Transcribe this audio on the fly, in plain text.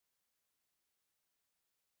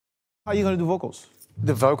How are you going to do vocals?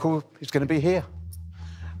 The vocal is going to be here.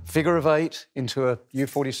 Figure of 8 into a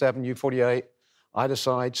U47, U48, either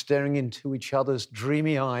side, staring into each other's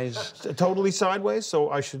dreamy eyes. Totally sideways, so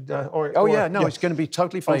I should... No, it's going to be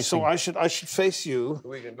totally facing. So I should face you.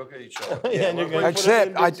 We can look at each other.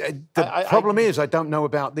 Except, the problem is I don't know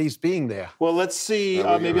about these being there. Well, let's see.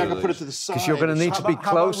 Maybe I can put it to the side. Because you're going to need to be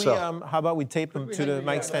closer. How about we tape them to the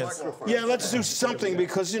mic stands? Yeah, let's do something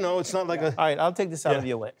because, you know, it's not like a... All right, I'll take this out of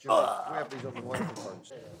your way.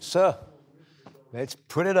 Sir, let's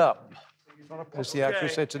put it up, as the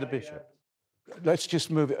actress said to the bishop. Let's just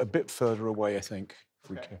move it a bit further away, I think, if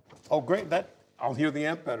we can. Oh, great. I'll hear the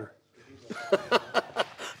amp better.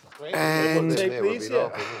 And Take these,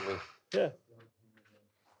 yeah.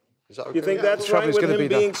 Is that okay? You think that's right with him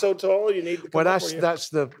being so tall? You need to come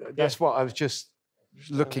that's what I was just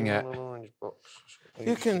looking at.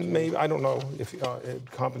 You can maybe, I don't know if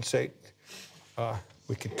compensate.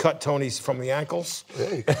 We could cut Tony's from the ankles.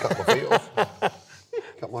 Yeah, you can cut my feet off.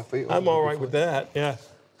 Cut my feet off. I'm all right with that, yeah.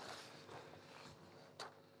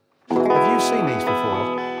 Have you seen these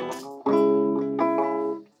before?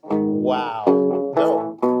 Wow.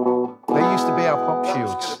 No. They used to be our pop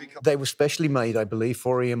shields. They were specially made, I believe,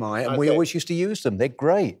 for EMI, and we always used to use them. They're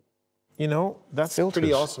great. You know, that's Filters.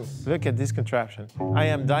 pretty awesome. Look at this contraption. I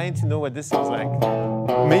am dying to know what this is like.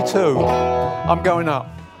 Me too. I'm going up.